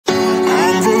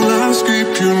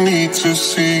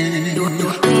see. You're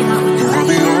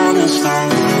the honest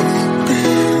I'll ever be.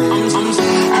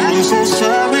 I'm so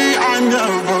sorry I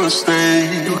never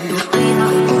stayed.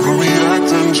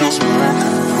 Overreact and just walk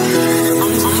away.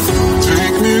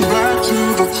 Take me back to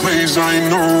the place I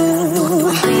know.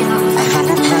 I have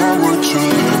the power to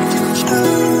let things go.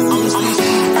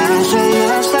 I'm so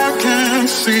lost I can't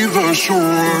see the shore.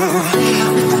 You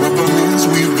know what that means,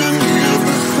 we've been here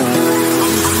before.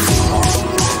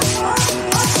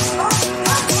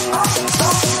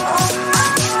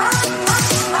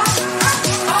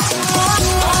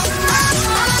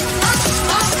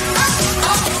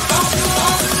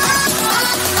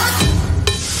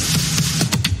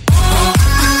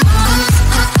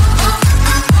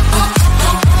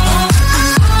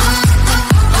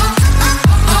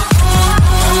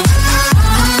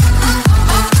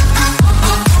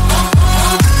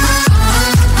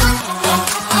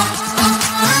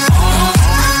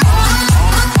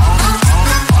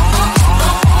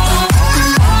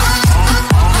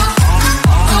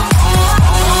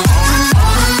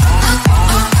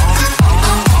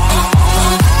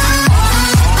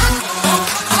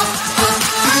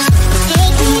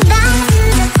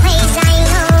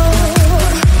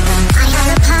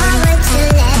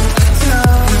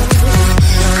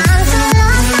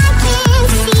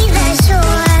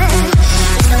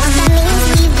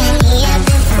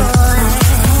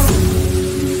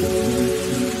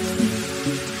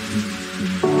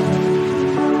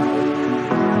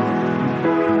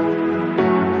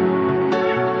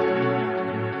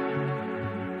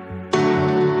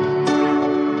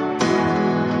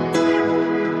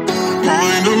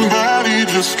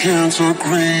 Can't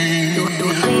agree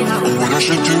on what I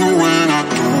should do when I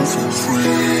don't feel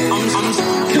free.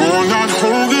 You're not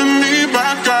holding me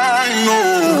back, I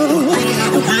know.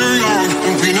 We're young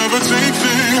and we never take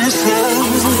things slow.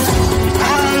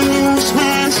 I lose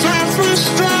my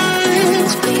self-restraint.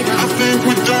 I think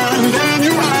we're done, then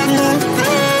you had more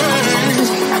things.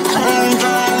 I calm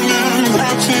down and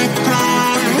watch it climb.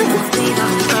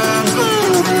 And the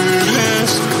rain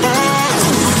is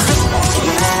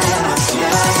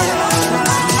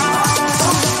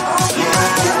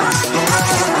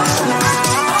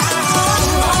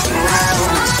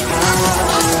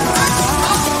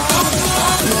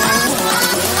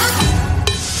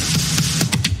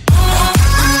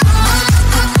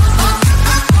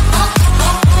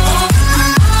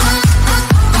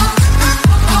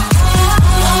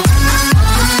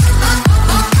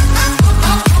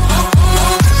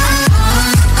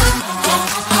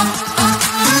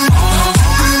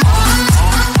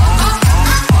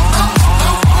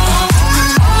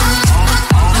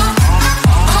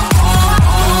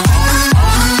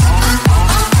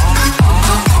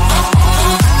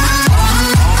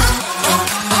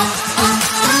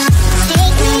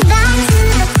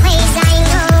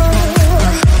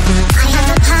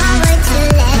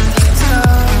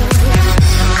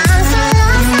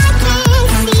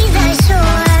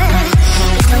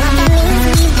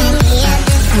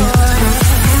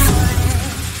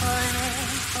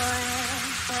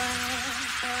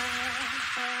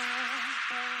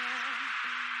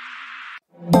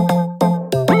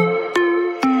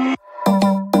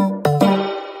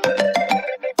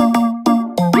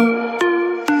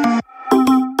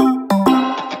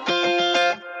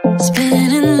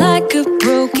spinning like a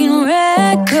broken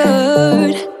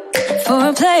record. For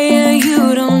a player,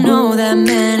 you don't know that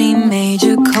many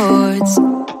major chords.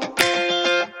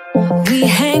 We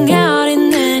hang out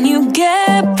and then you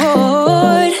get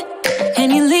bored,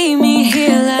 and you leave me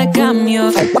here like I'm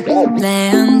your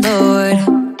landlord.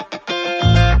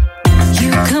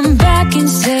 You come back and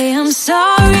say I'm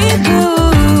sorry,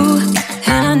 boo,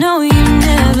 and I know you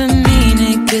never mean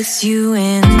it, gets you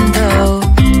in though.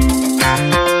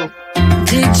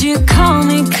 Did you call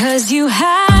me cause you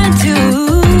had to?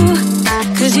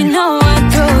 Cause you know I'd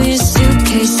throw your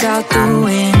suitcase out the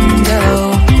window.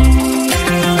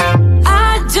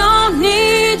 I don't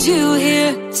need you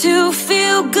here to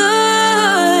feel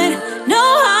good. No,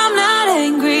 I'm not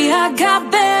angry, I got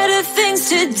better things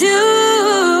to do.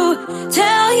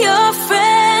 Tell your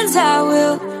friends I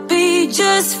will be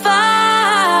just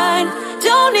fine.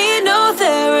 Don't need no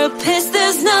therapist,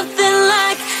 there's nothing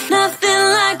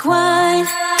like wine.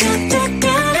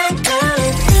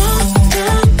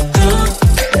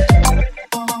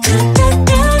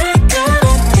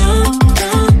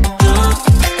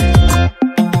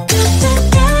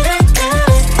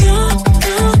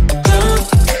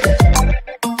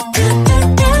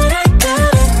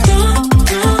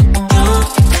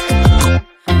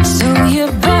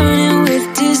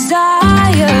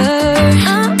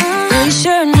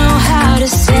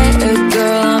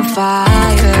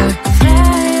 Fire.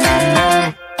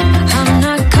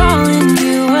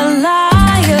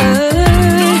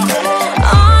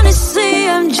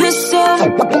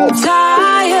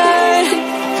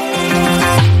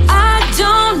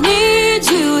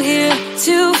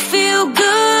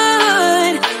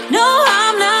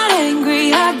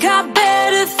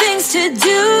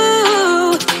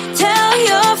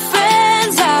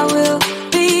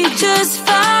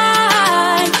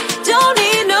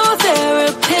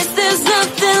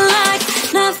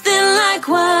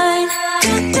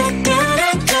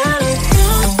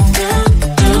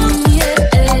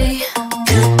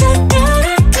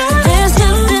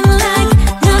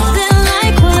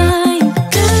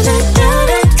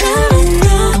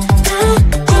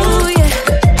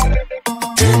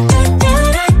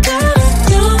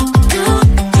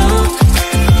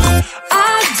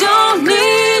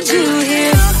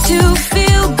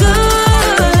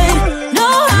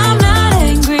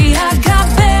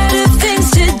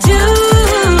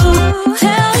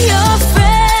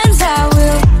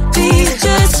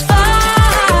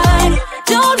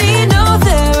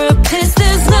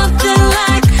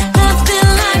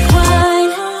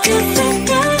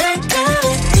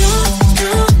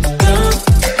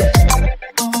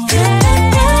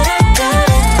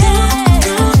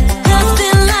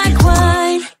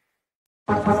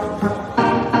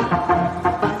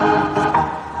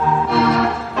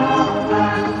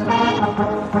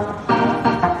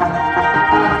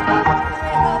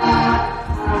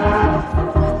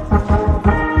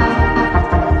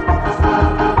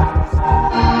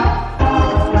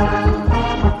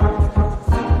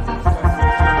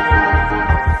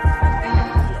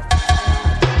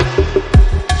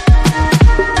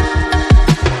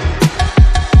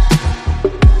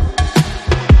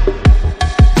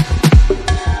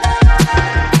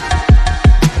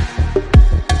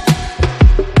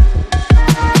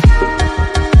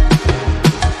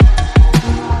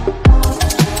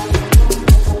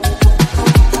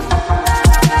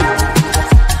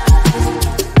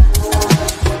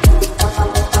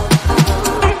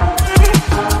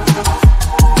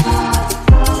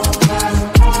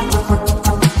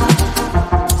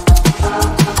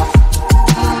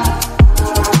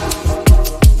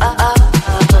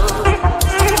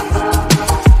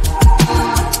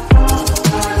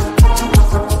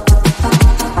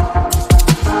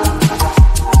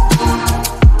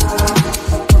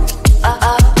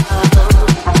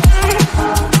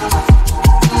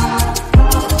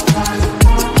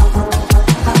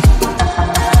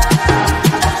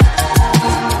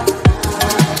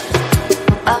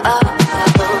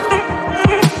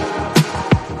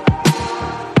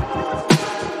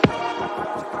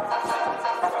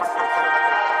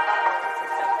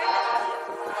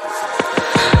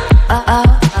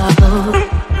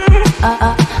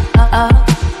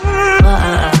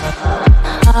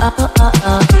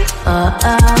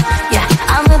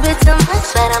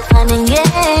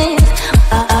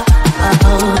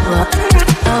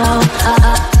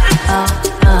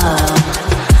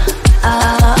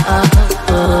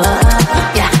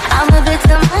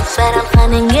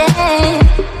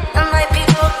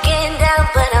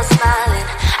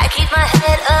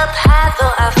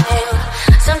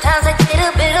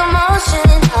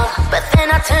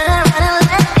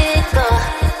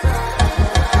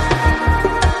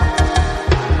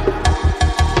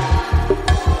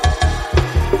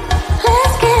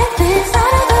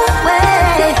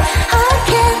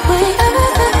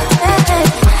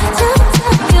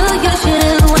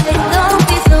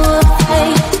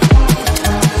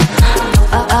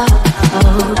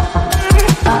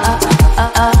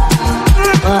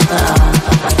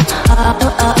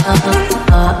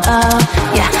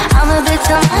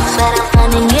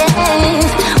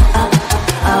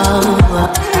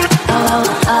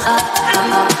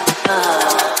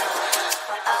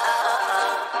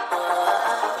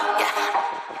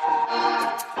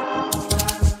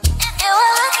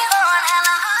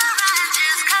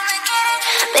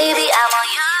 Baby, I'm all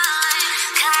yours.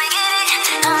 Come and get it,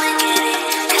 come and get it,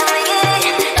 come and get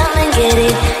it, come and get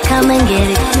it, come and get it, come and get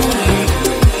it.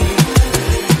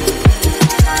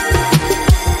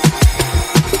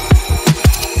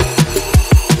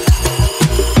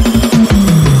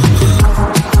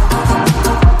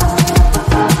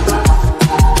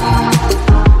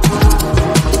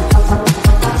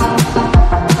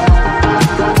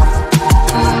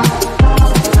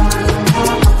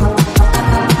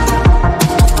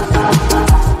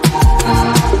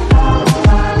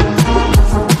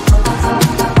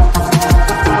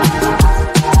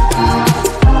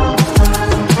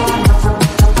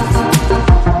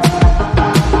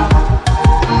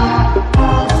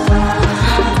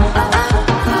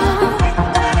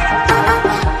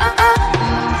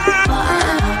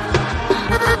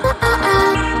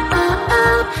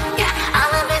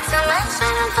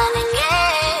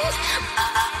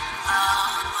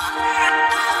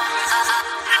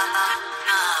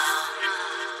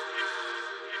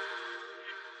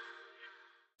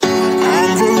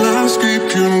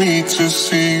 To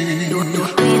see you're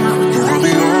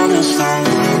the honest I'll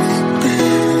ever be.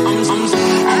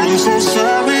 I'm so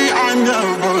sorry I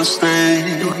never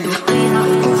stayed.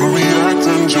 Overreact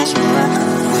and just walk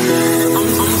away.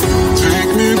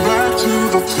 Take me back to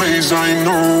the place I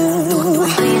know.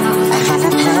 I have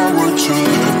the power to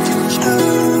let things go.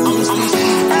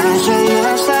 I'm so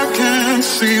lost I can't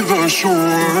see the shore. You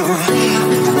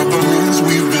know what that means,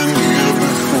 we've been here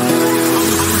before.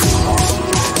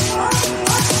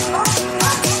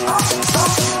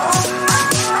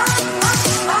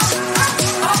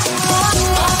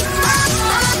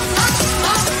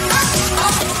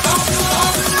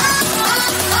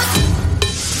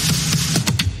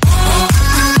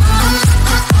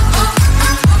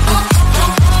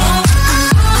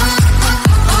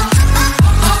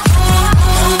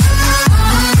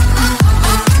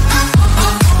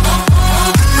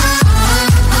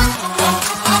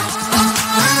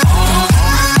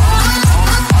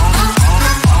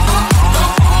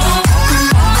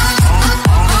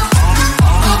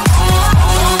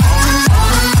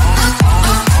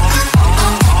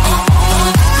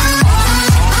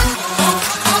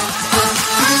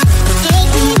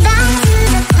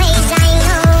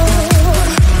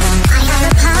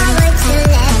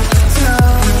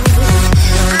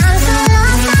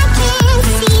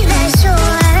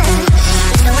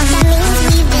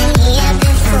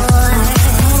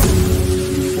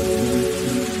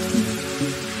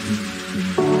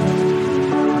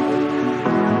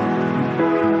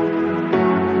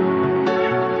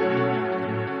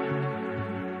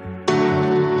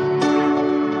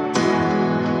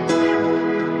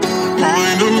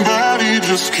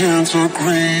 Just can't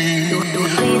agree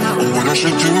on what I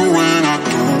should do when I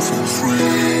don't feel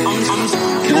free.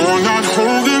 You're not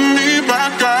holding me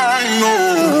back, I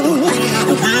know.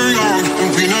 We're young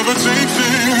and we never take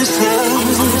things slow.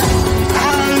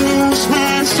 I lose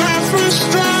my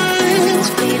self-restraint.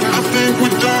 I think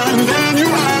we're done, then you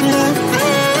had no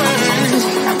faith.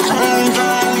 I calm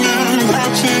down and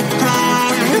watch it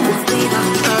grind.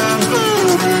 And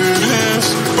there it is.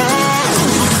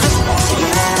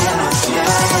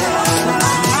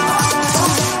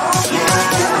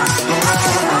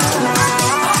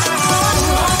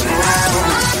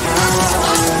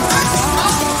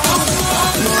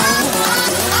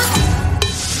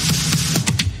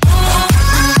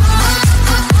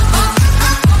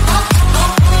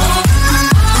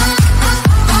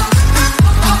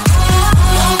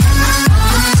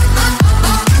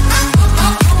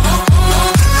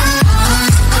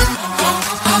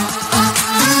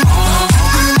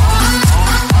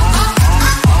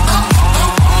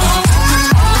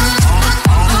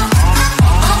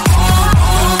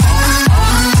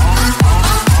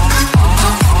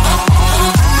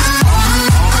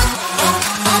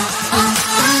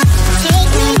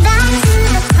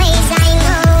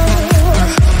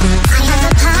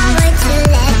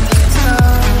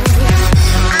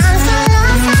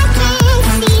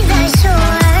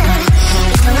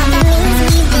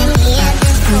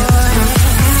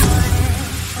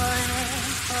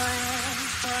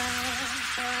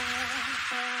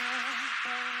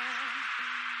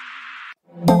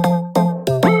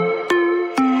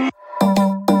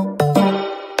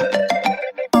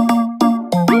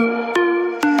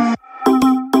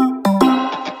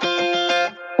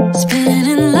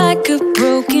 Spinning like a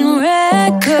broken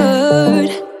record.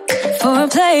 For a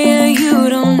player, you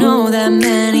don't know that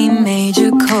many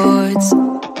major chords.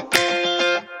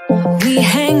 We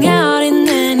hang out and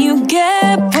then you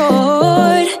get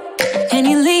bored, and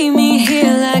you leave me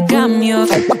here like I'm your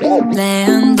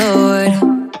landlord.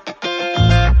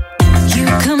 You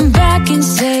come back can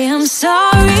say I'm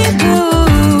sorry,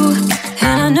 boo.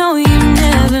 And I know you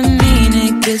never mean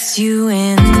it, gets you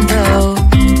in though.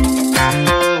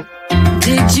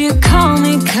 Did you call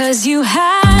me cause you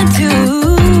had to?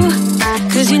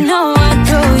 Cause you know I'd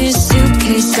throw your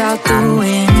suitcase out the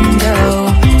window.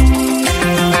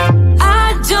 I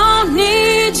don't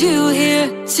need you here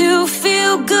to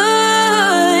feel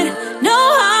good. No,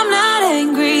 I'm not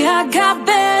angry, I got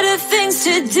better things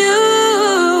to do.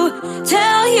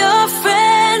 Tell your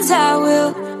friends I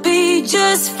will be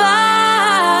just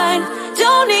fine.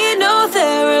 Don't need no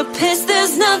therapist,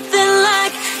 there's nothing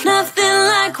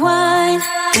like wine.